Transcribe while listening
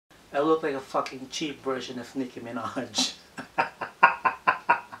I look like a fucking cheap version of Nicki Minaj.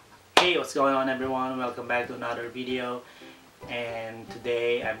 Hey, what's going on everyone? Welcome back to another video. And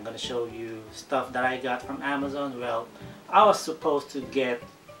today I'm gonna show you stuff that I got from Amazon. Well, I was supposed to get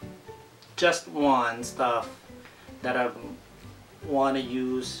just one stuff that I want to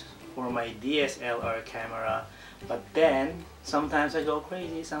use for my DSLR camera, but then sometimes I go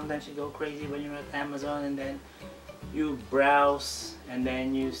crazy. Sometimes you go crazy when you're at Amazon and then you browse and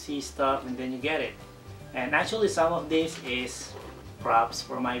then you see stuff and then you get it. And actually some of this is props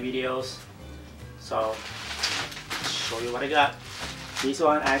for my videos, so I'll show you what I got. This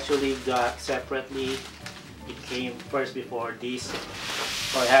one actually got separately. It came first before this.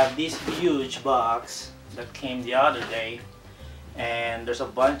 So I have this huge box that came the other day, and there's a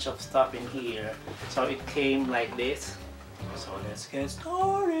bunch of stuff in here. So it came like this. So let's get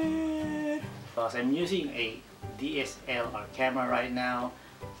started. Because I'm using a DSLR camera right now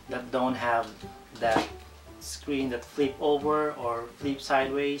that don't have that screen that flip over or flip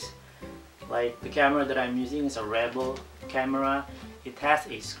sideways. Like the camera that I'm using is a Rebel camera. It has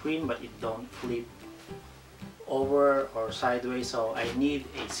a screen but it don't flip over or sideways, so I need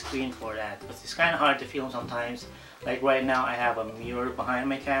a screen for that because it's kind of hard to film sometimes. Like right now I have a mirror behind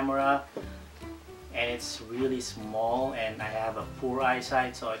my camera and it's really small and I have a poor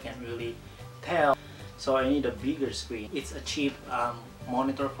eyesight, so I can't really tell. So I need a bigger screen. It's a cheap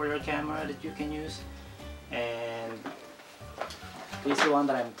monitor for your camera that you can use, and this one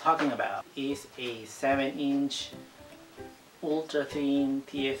that I'm talking about is a 7-inch ultra thin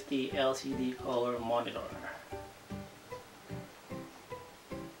TFT LCD color monitor.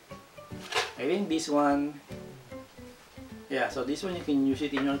 I think this one, yeah, so this one you can use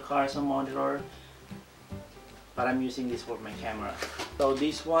it in your car as a monitor, but I'm using this for my camera. So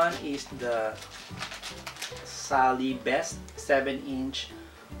this one is the Sally Best 7-inch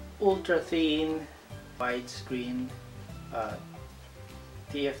ultra thin widescreen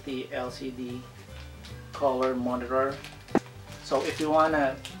TFT LCD color monitor. So if you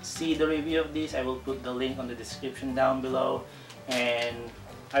wanna see the review of this, I will put the link on the description down below, and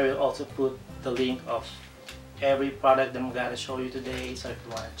I will also put the link of every product that I'm gonna show you today, so if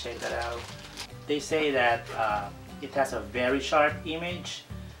you wanna check that out. They say that it has a very sharp image.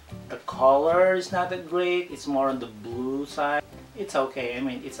 The color is not that great, it's more on the blue side. It's okay, I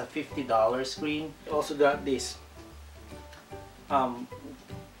mean it's a $50 screen. I also got this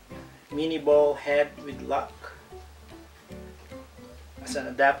mini ball head with lock as an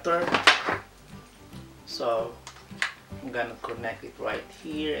adapter. So I'm gonna connect it right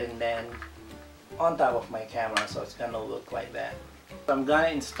here and then on top of my camera, so it's gonna look like that. So I'm gonna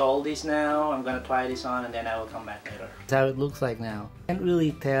install this now. I'm gonna try this on and then I will come back later. That's how it looks like now. Can't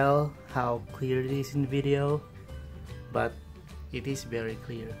really tell how clear it is in video, but it is very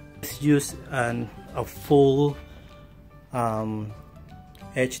clear. Let's use a full HDMI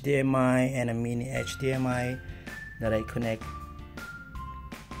and a mini HDMI that I connect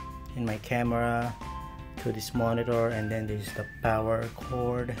in my camera to this monitor, and then there's the power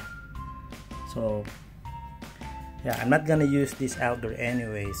cord. So yeah, I'm not gonna use this outdoor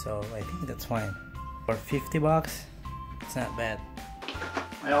anyway, so I think that's fine. For 50 bucks, it's not bad.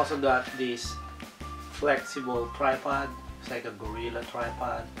 I also got this flexible tripod. It's like a Gorilla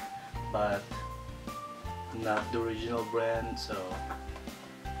tripod, but not the original brand, so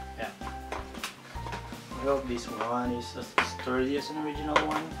yeah. I hope this one is as sturdy as an original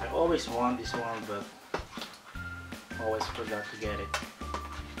one. I always want this one, but always forgot to get it.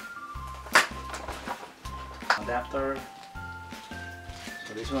 Adapter.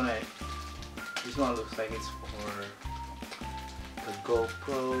 So this one looks like it's for the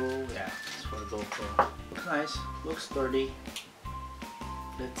GoPro. Yeah, it's for GoPro. Looks nice, looks sturdy.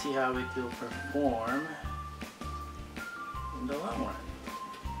 Let's see how it will perform in the long run.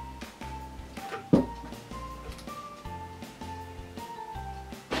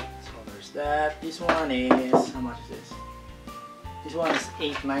 So there's that. This one is, how much is this? This one is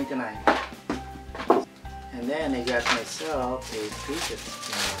 $8.99. And then I got myself a Fidget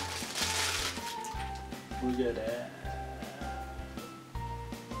spinner. Look at that.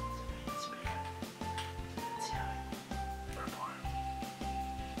 Let's see how it performs.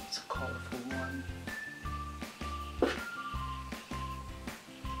 It's a colorful one.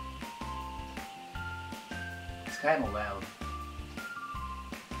 It's kind of loud.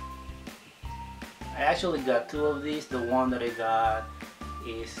 I actually got two of these. The one that I got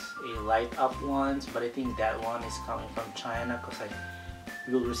is a light up ones, but I think that one is coming from China because I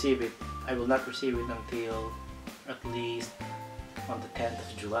will not receive it until at least on the 10th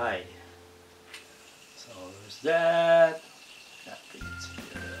of July. So there's that. Got Fidget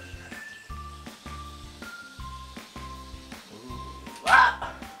spinner.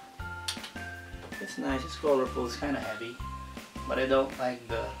 It's nice, it's colorful, it's kind of heavy, but I don't like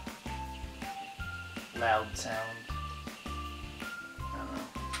the loud sound. I don't know.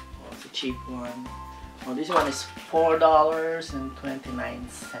 Well, it's a cheap one. Well, this one is $4.29.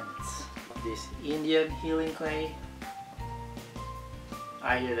 This Indian healing clay.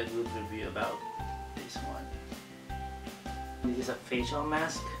 I heard a good review about this one. This is a facial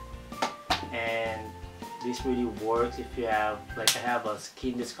mask, and this really works if you have, like, I have a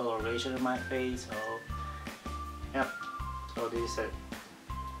skin discoloration in my face. So yep, so this is a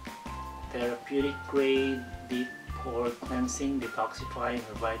therapeutic grade deep pore cleansing, detoxifying,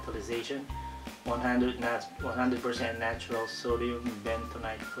 revitalization, 100% natural sodium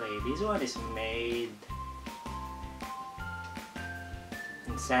bentonite clay. This one is made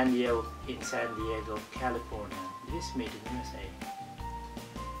in San Diego, California. This is made in USA.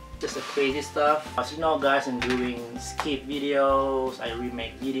 Just the crazy stuff. As you know, guys, I'm doing skit videos, I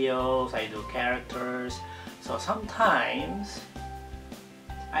remake videos, I do characters. So sometimes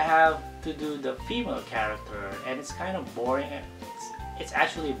I have to do the female character, and it's kind of boring. It's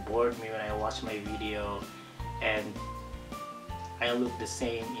actually bored me when I watch my video and I look the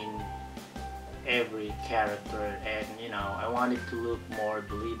same in every character, and you know, I want it to look more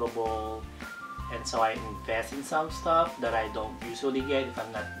believable, and so I invest in some stuff that I don't usually get if I'm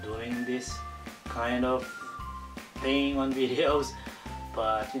not doing this kind of thing on videos.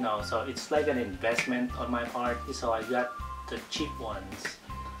 But you know, so it's like an investment on my part. So I got the cheap ones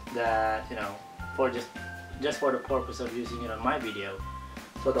that, you know, for just for the purpose of using it on my video.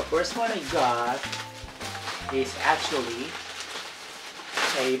 So the first one I got is actually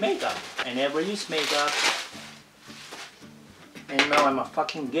a makeup. I never use makeup, and now I'm a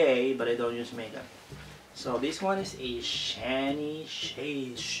fucking gay, but I don't use makeup. So this one is a shiny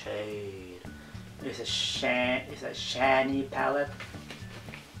shade. It's a shiny palette.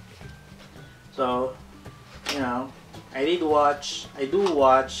 So, you know, I do watch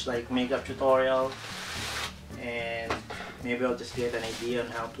like makeup tutorial, and maybe I'll just get an idea on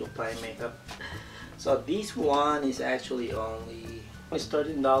how to apply makeup. So this one is actually only, it's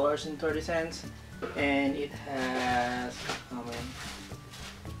 $13.30, and it has,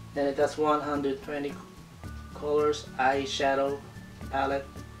 then it has 120 colors, eyeshadow palette,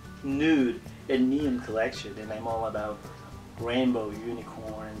 nude and neon collection, and I'm all about rainbow,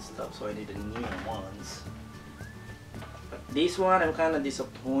 unicorn and stuff, so I need the neon ones. But this one I'm kind of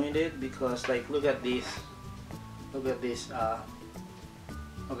disappointed because, like, look at this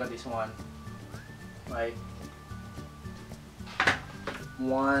one, like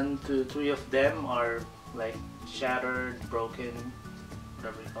 1, 2, 3 of them are like shattered, broken,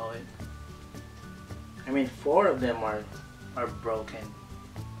 whatever you call it. I mean 4 of them are broken,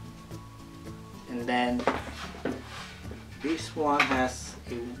 and then this one has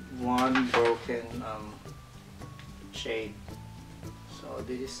one broken shade. So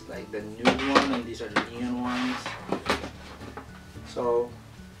this is like the nude one, and these are the neon ones. So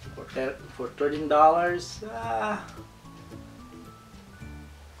for $13,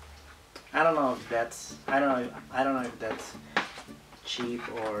 I don't know if that's cheap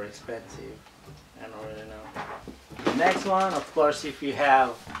or expensive. I don't really know. The next one, of course, if you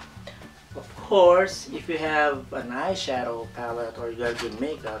have an eyeshadow palette or you got good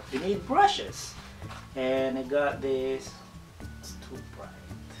makeup, you need brushes. And I got this. It's too bright.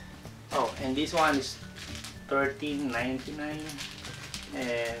 Oh, and this one is $13.99,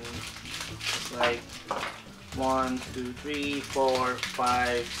 and it's like 1, 2, 3, 4,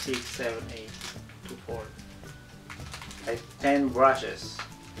 5, 6, 7, 8, 2, 4, like 10 brushes,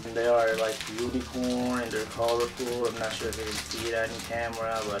 and they are like unicorn and they're colorful. I'm not sure if you can see it on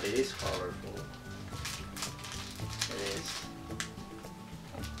camera, but it is colorful. It is.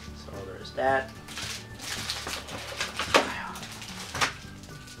 So there's that.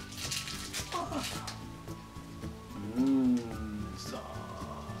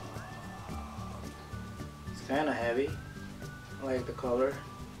 It's kind of heavy. I like the color.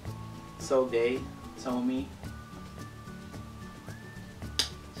 So gay, so me.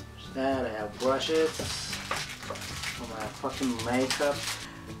 So that, I have brushes for my fucking makeup.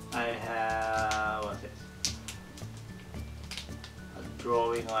 I have, what's this? A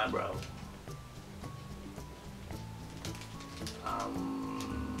drawing eyebrow.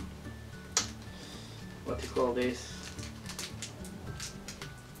 What do you call this?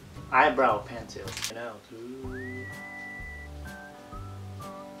 Eyebrow pencil. You know,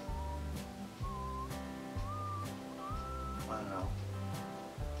 I don't know.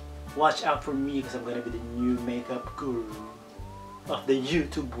 Watch out for me, because I'm gonna be the new makeup guru of the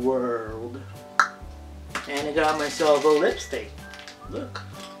YouTube world. And I got myself a lipstick. Look,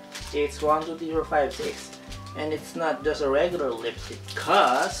 It's 1, 2, 3, 4, 5, 6, and it's not just a regular lipstick,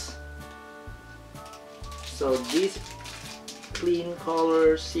 cause so this clean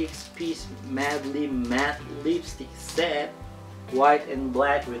color 6-piece Madly Matte lipstick set, white and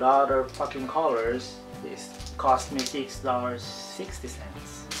black with other fucking colors, this cost me $6.60.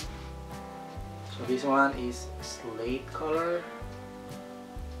 So this one is slate color,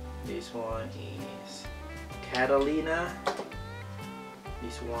 this one is Catalina,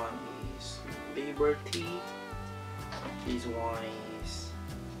 this one is Liberty, this one is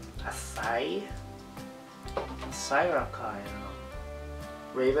Asai, Syraka, I don't know,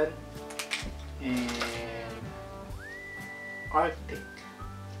 Raven, and Arctic.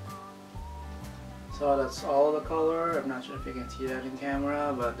 So that's all the color. I'm not sure if you can see that in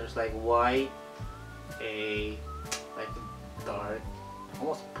camera, but there's like white, like dark,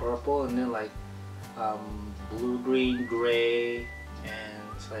 almost purple, and then like blue, green, gray, and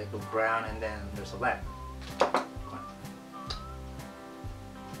it's like a brown, and then there's a black.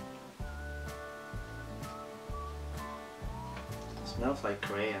 It smells like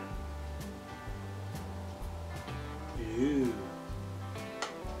crayon. Ew.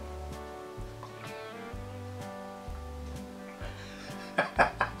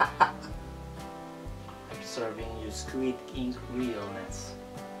 I'm serving you squid ink realness.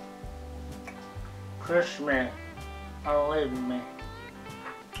 Crush me, or leave me.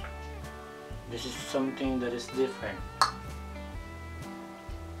 This is something that is different.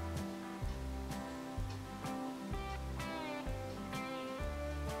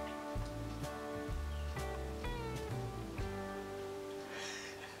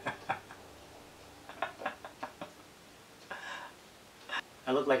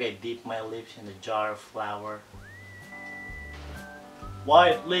 I look like I dipped my lips in a jar of flour.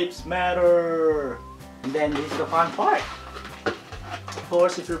 White lips matter! And then this is the fun part. Of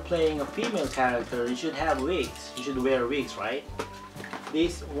course, if you're playing a female character, you should have wigs. You should wear wigs, right?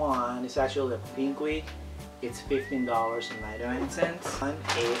 This one is actually a pink wig. It's $15.99. One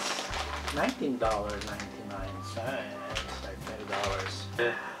is $19.99. Like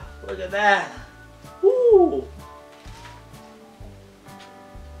 $20. Look at that! Woo!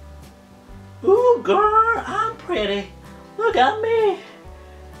 Ooh, girl, I'm pretty. Look at me.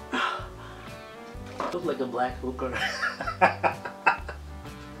 Look like a black hooker.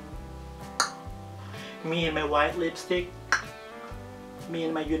 Me and my white lipstick. Me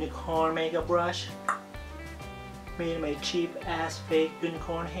and my unicorn makeup brush. Me and my cheap ass fake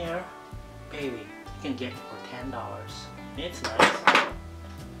unicorn hair. Baby, you can get it for $10. It's nice.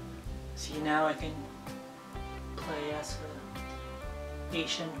 See, now I can play as a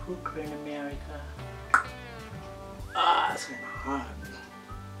Asian hooker in America. Ah, it's kinda hot.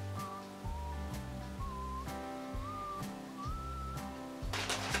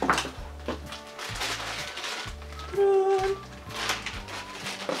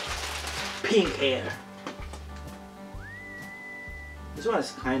 Pink hair. This one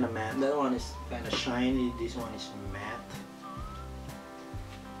is kinda matte. That one is kinda shiny. This one is matte.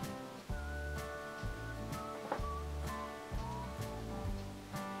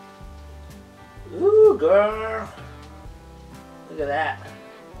 Ooh, girl. Look at that.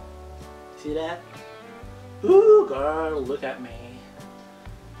 See that? Ooh, girl, look at me.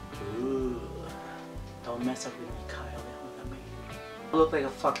 Ooh. Don't mess up with me, Kyle. Look at me. I look like a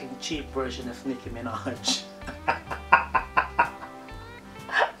fucking cheap version of Nicki Minaj.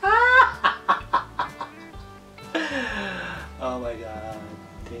 Oh my god.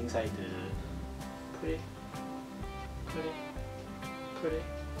 Things I do. Pretty. Pretty. Pretty.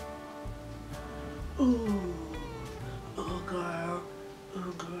 Ooh, oh girl,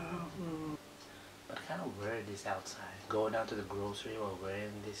 oh girl. But I kind of wear this outside. Going down to the grocery while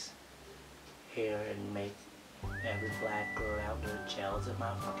wearing this hair and make every black girl out there jealous of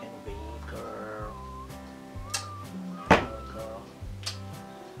my fucking wig, girl. Girl.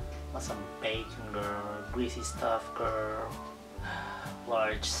 Want some bacon, girl. Greasy stuff, girl.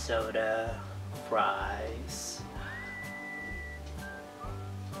 Large soda, fries.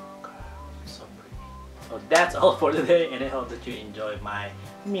 So that's all for today, and I hope that you enjoyed my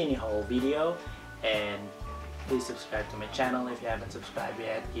mini haul video, and please subscribe to my channel if you haven't subscribed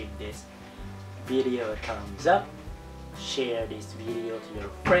yet. Give this video a thumbs up, share this video to your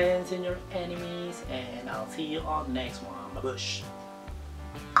friends and your enemies, and I'll see you on the next one. Babush!